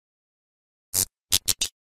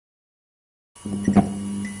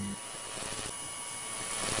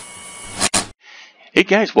Hey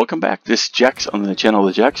guys, welcome back. This is Jax on the channel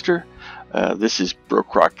The Jaxster. This is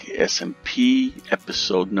BrokeRock SMP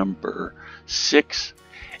episode number 6,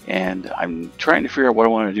 and I'm trying to figure out what I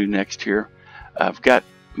want to do next here. I've got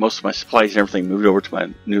most of my supplies and everything moved over to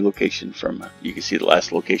my new location from, you can see the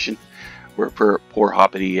last location where poor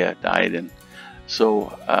Hoppity died. And so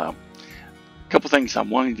a couple things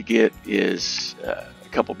I'm wanting to get is a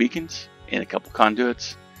couple beacons and a couple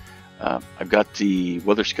conduits. I've got the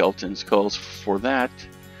wither skeleton skulls for that.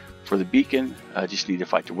 For the beacon, I just need to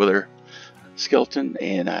fight the wither skeleton,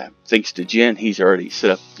 and thanks to Jen, he's already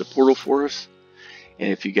set up the portal for us.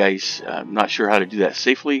 And if you guys not sure how to do that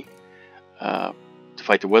safely to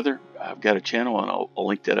fight the wither, I've got a channel, and I'll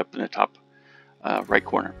link that up in the top right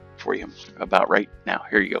corner for you about right now.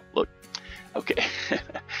 Here you go, look. Okay.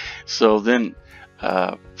 So then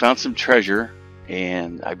found some treasure,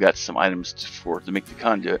 and I've got some items to make the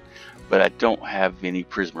conduit, but I don't have any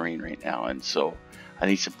prismarine right now, and so I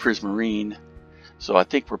need some prismarine. So I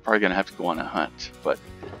think we're probably going to have to go on a hunt. But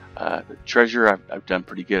the treasure I've done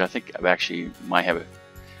pretty good. I think I've actually might have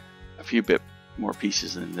a few bit more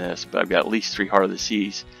pieces than this, but I've got at least 3 Heart of the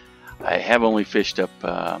Seas. I have only fished up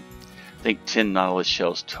I think 10 Nautilus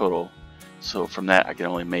shells total. So from that I can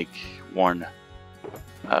only make 1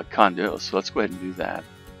 conduit. So let's go ahead and do that.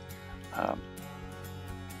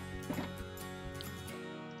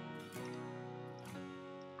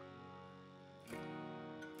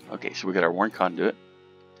 Okay, so we got our 1 conduit.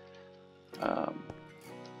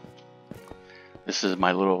 This is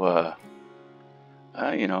my little,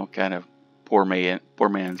 you know, kind of poor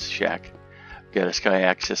man's shack. Got a sky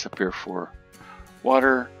access up here for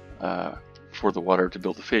water, for the water to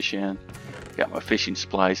build the fish in. Got my fishing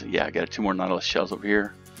supplies. Yeah, I got 2 more Nautilus shells over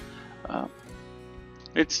here.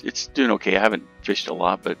 It's doing okay. I haven't fished a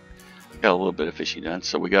lot, but got a little bit of fishing done.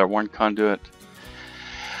 So we got our 1 conduit.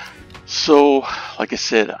 So, like I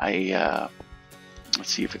said, let's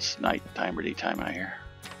see if it's nighttime or daytime out here.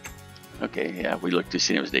 Okay, yeah, we looked to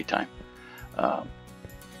see it was daytime.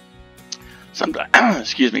 Sometimes,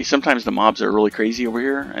 excuse me, sometimes the mobs are really crazy over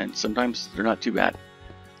here, and sometimes they're not too bad.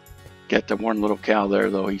 Got the one little cow there,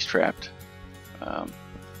 though, he's trapped. I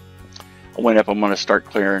went up, I'm going to start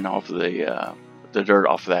clearing off the dirt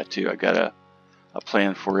off of that, too. I got a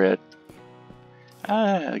plan for it.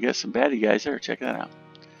 I got some baddie guys there, check that out.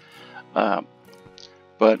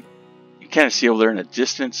 But you kind of see over there in the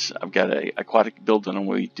distance, I've got a aquatic building I'm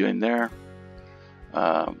going to be doing there.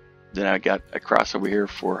 Then I got a cross over here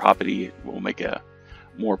for Hoppity. We'll make a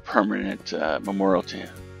more permanent memorial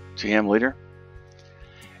to him later.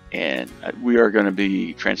 And we are going to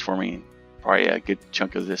be transforming probably a good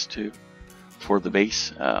chunk of this too for the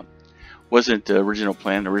base. Wasn't the original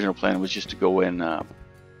plan. The original plan was just to go in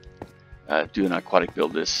do an aquatic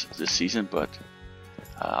build this season, but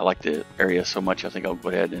I like the area so much, I think I'll go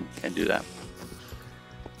ahead and do that.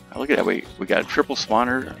 Look at that, we got a triple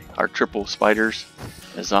spawner, our triple spiders,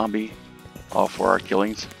 a zombie, all for our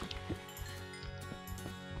killings.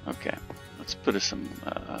 Okay, let's put some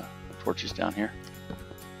torches down here.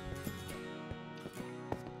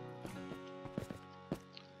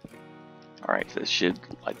 Alright, so this should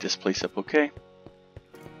light this place up okay.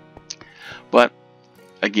 But,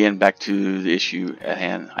 again, back to the issue at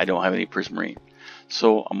hand, I don't have any prismarine.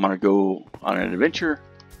 So I'm going to go on an adventure,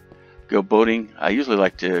 go boating. I usually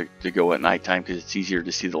like to go at nighttime because it's easier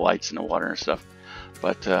to see the lights in the water and stuff.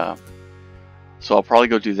 But so I'll probably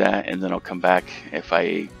go do that, and then I'll come back. If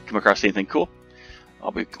I come across anything cool,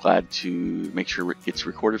 I'll be glad to make sure it gets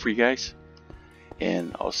recorded for you guys.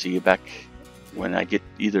 And I'll see you back when I get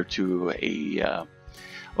either to a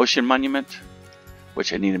ocean monument,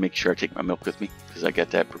 which I need to make sure I take my milk with me because I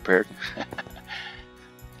got that prepared.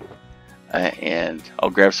 And I'll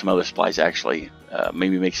grab some other supplies actually,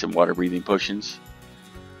 maybe make some water breathing potions.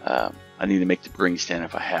 I need to make the brewing stand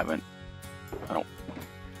if I haven't. I don't.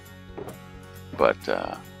 But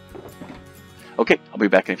okay, I'll be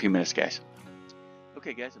back in a few minutes, guys.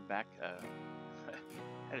 Okay, guys, I'm back. I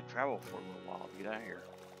had to travel for a little while to get out of here.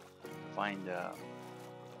 Find an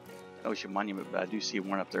ocean monument, but I do see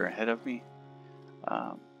one up there ahead of me.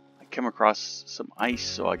 I came across some ice,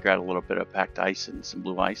 so I grabbed a little bit of packed ice and some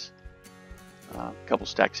blue ice. A couple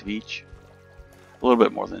stacks of each. A little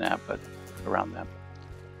bit more than that, but around that.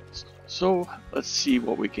 So let's see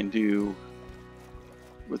what we can do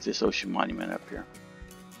with this ocean monument up here.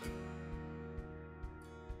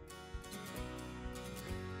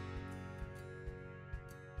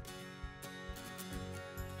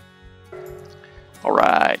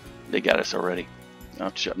 Alright, they got us already.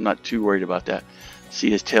 I'm not too worried about that. See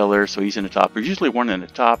his tail there, so he's in the top. There's usually one in the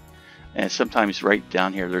top. And sometimes right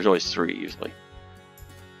down here, there's always 3 usually.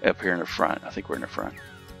 Up here in the front. I think we're in the front.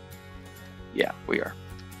 Yeah, we are.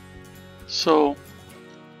 So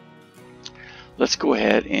let's go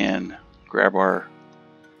ahead and grab our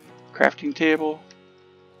crafting table.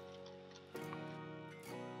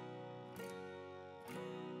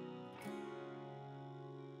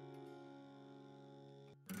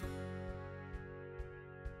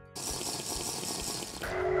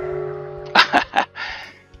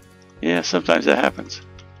 Yeah, sometimes that happens.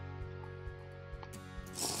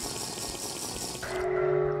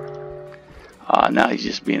 Now he's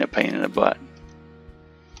just being a pain in the butt.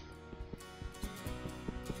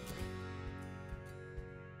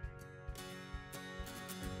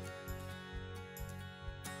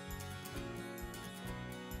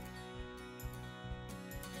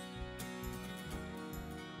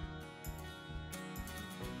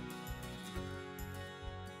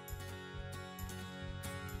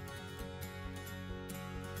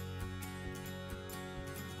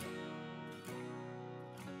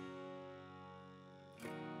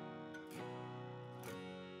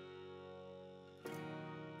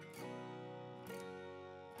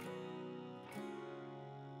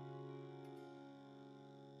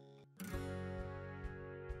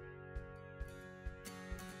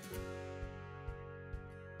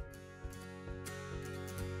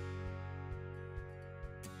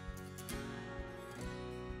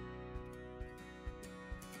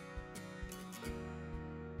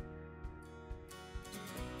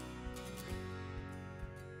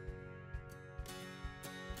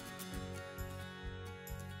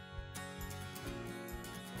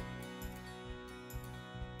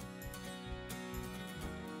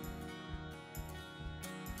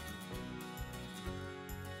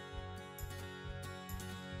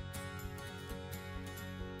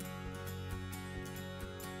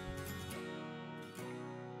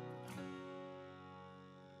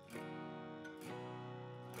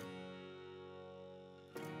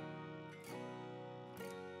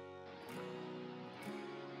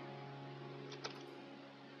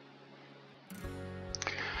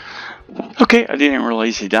 Okay, I didn't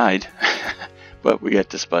realize he died, but we got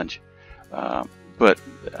the sponge. But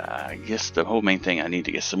I guess the whole main thing, I need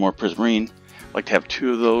to get some more prismarine. I'd like to have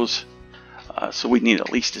 2 of those, so we need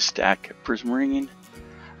at least a stack of prismarine.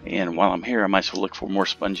 And while I'm here, I might as well look for more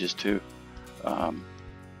sponges too.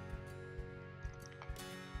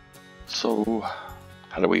 So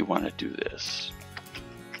how do we want to do this?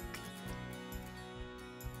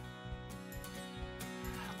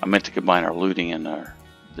 I meant to combine our looting and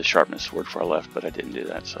the sharpness sword before I left, but I didn't do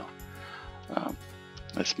that, so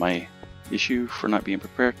that's my issue for not being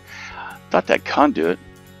prepared. Thought that conduit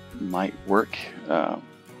might work. Let's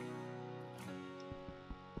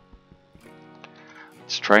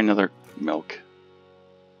try another milk.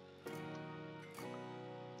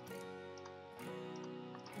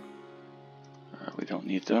 We don't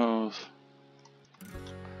need those.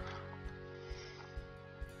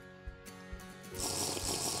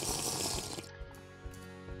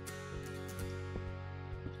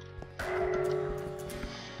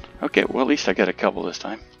 Okay, well at least I got a couple this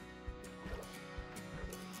time.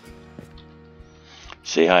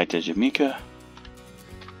 Say hi to Jomica.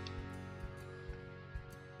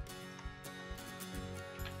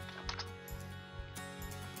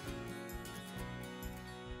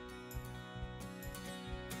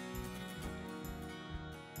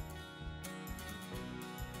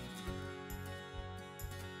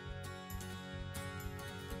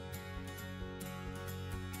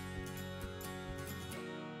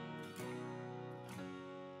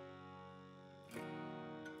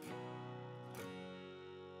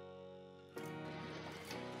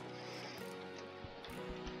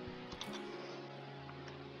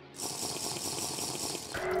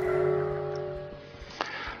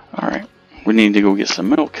 Alright, we need to go get some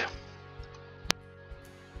milk.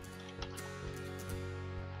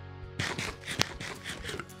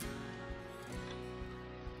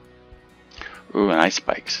 Ooh, and ice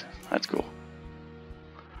spikes. That's cool.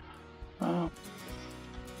 Well,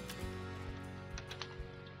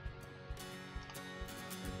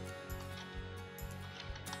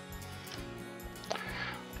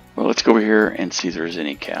 let's go over here and see if there's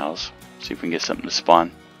any cows. See if we can get something to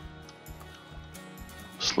spawn.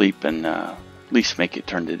 Sleep and at least make it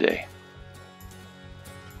turn to day.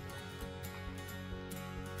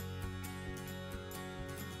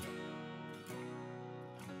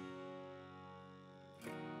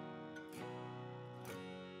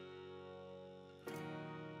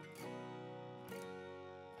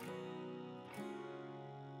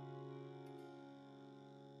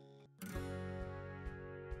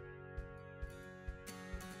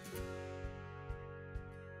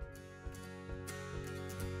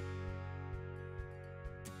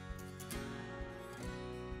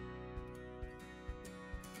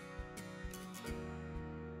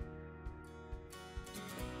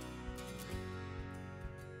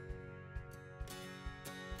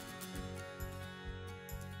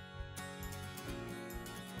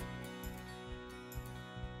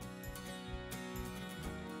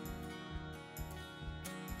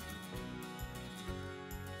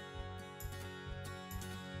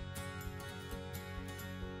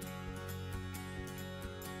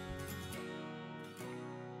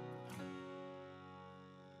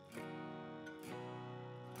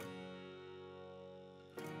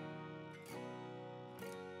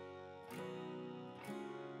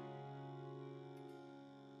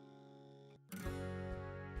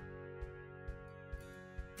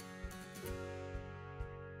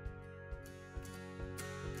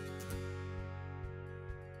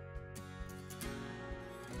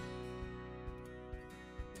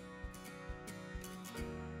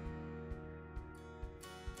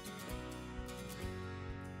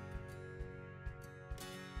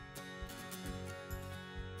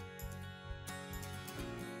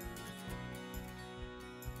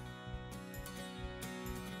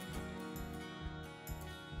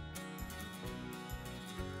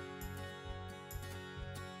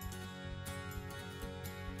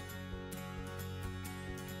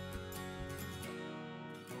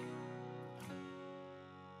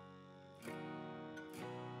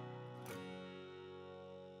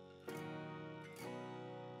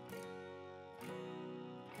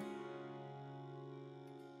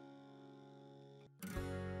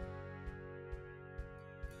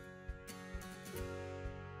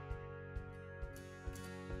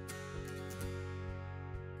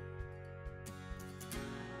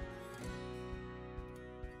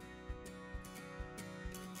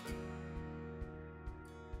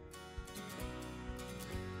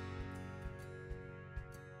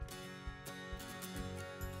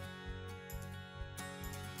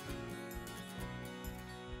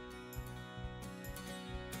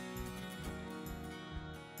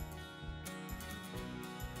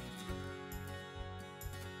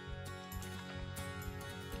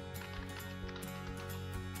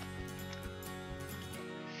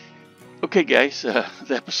 Okay, guys, the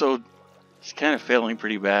episode is kind of failing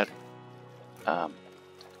pretty bad. Got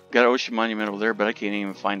Ocean Monument over there, but I can't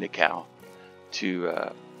even find a cow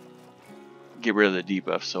to get rid of the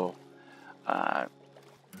debuff. So I'm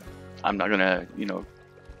not gonna,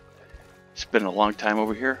 spend a long time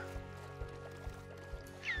over here.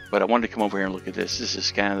 But I wanted to come over here and look at this. This is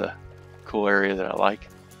kind of the cool area that I like.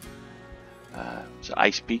 It's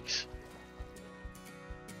Ice Peaks.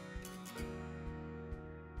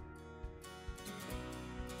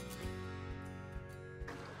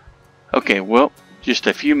 Okay, well, just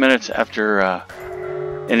a few minutes after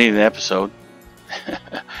ending the episode,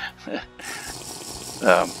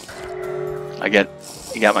 I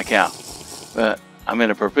got my cow. But I'm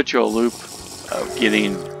in a perpetual loop of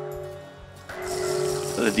getting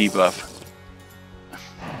the debuff.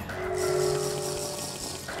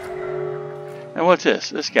 And what's this?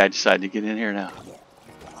 This guy decided to get in here now.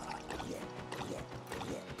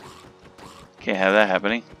 Can't have that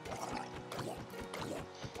happening.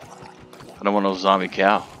 I don't want no zombie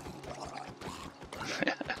cow.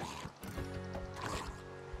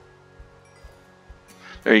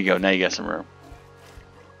 There you go. Now you got some room.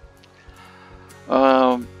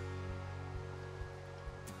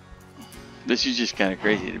 This is just kind of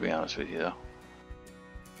crazy, to be honest with you, though.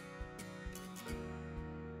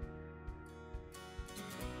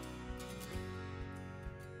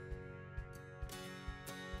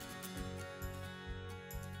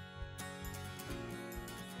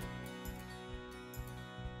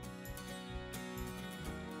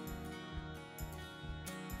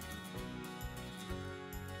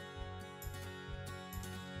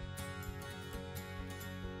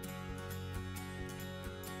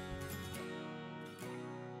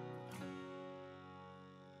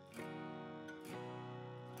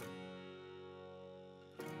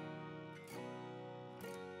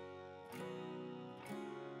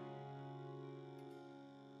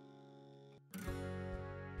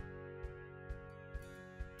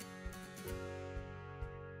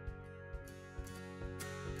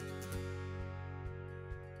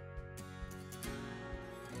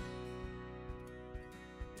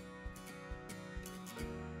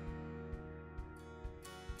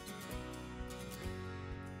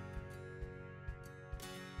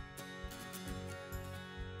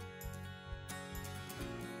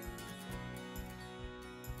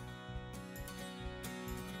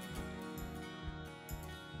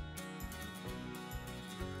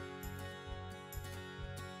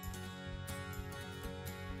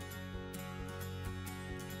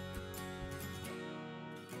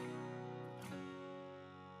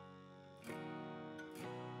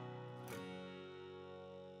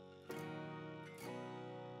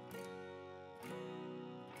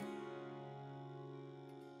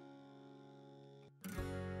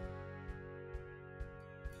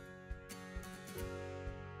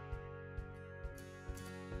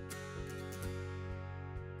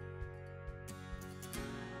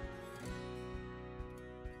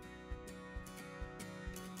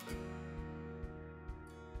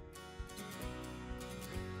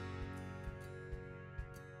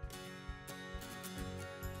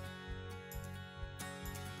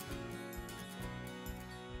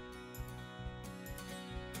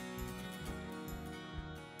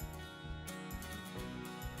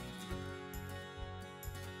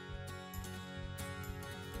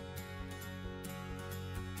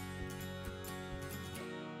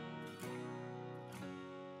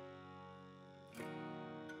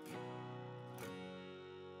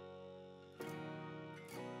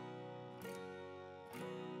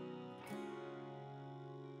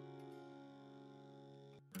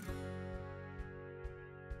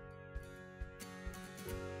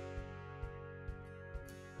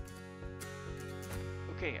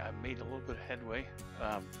 Okay, I made a little bit of headway.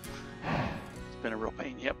 It's been a real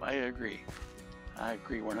pain. Yep, I agree. I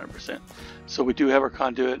agree 100%. So we do have our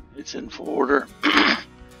conduit. It's in full order.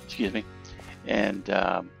 Excuse me. And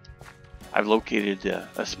I've located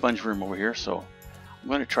a sponge room over here. So I'm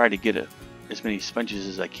going to try to get as many sponges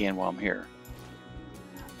as I can while I'm here.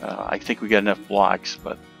 I think we got enough blocks,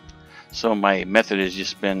 but so my method has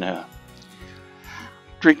just been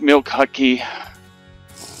drink milk hotkey.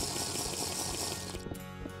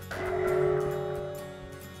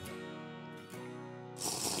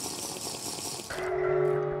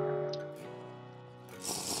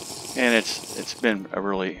 And it's been a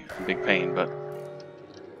really big pain, but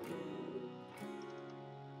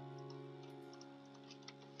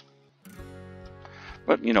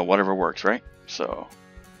whatever works, right? So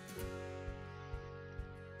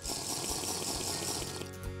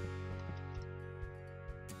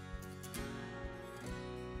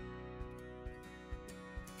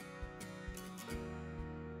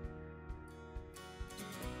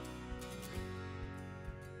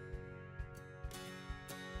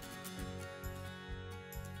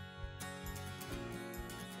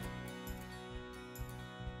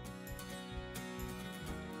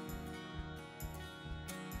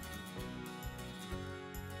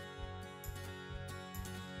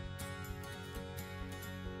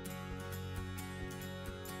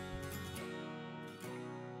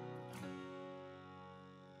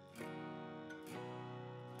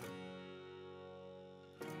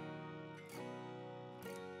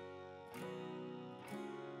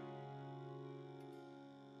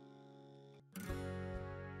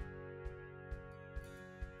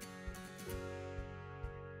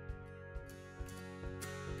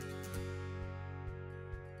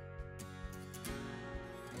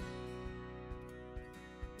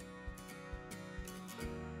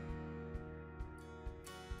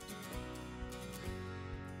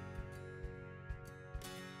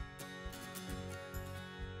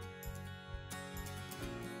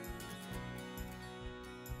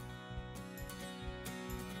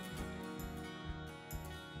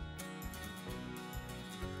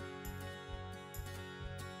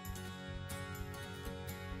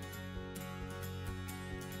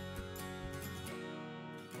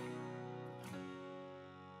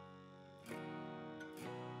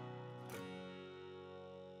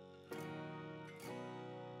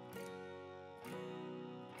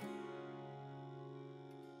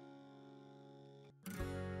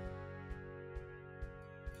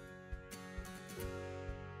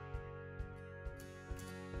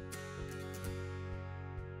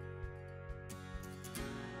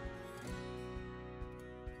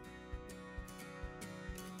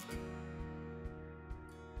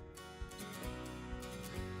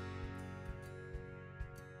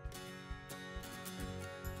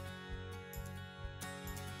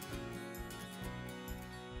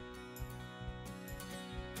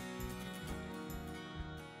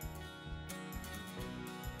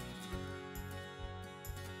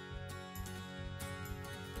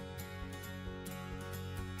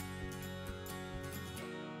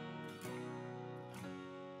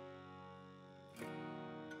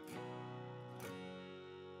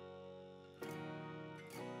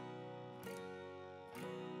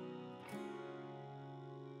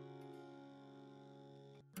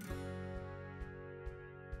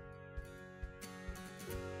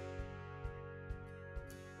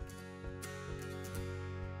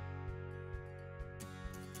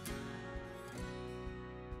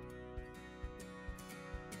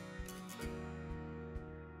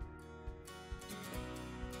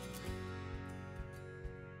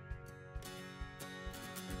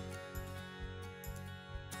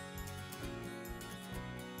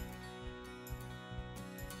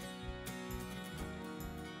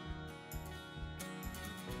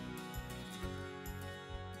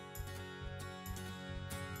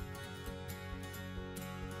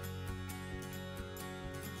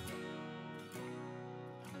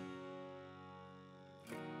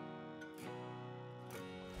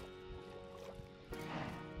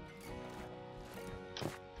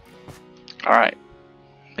All right,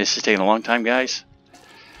 this is taking a long time, guys,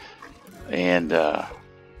 and I've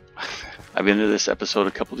been into this episode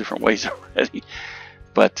a couple different ways already,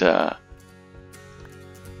 but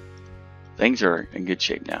things are in good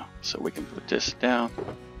shape now. So we can put this down.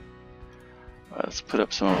 Let's put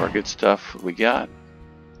up some of our good stuff we got.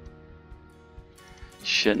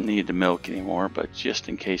 Shouldn't need the milk anymore, but just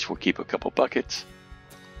in case, we'll keep a couple buckets.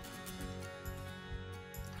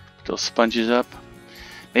 Put those sponges up.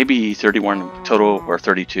 Maybe 31 total or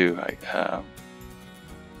 32.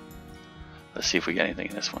 Let's see if we got anything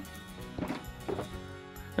in this one.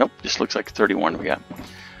 Nope, just looks like 31 we got,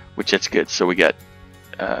 which that's good. So we got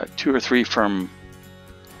 2 or 3 from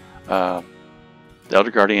the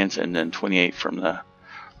Elder Guardians, and then 28 from the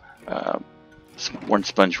one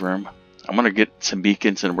sponge room. I'm going to get some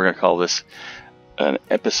beacons, and we're going to call this an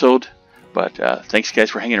episode. But thanks, guys,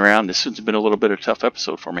 for hanging around. This one's been a little bit of a tough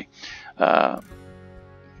episode for me.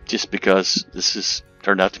 Just because this has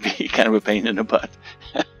turned out to be kind of a pain in the butt.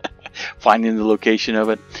 Finding the location of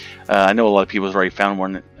it. I know a lot of people have already found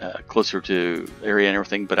one closer to the area and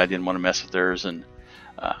everything, but I didn't want to mess with theirs. And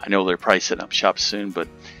I know they're probably setting up shop soon, but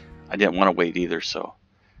I didn't want to wait either. So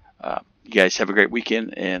you guys have a great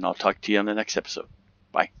weekend, and I'll talk to you on the next episode.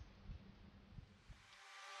 Bye.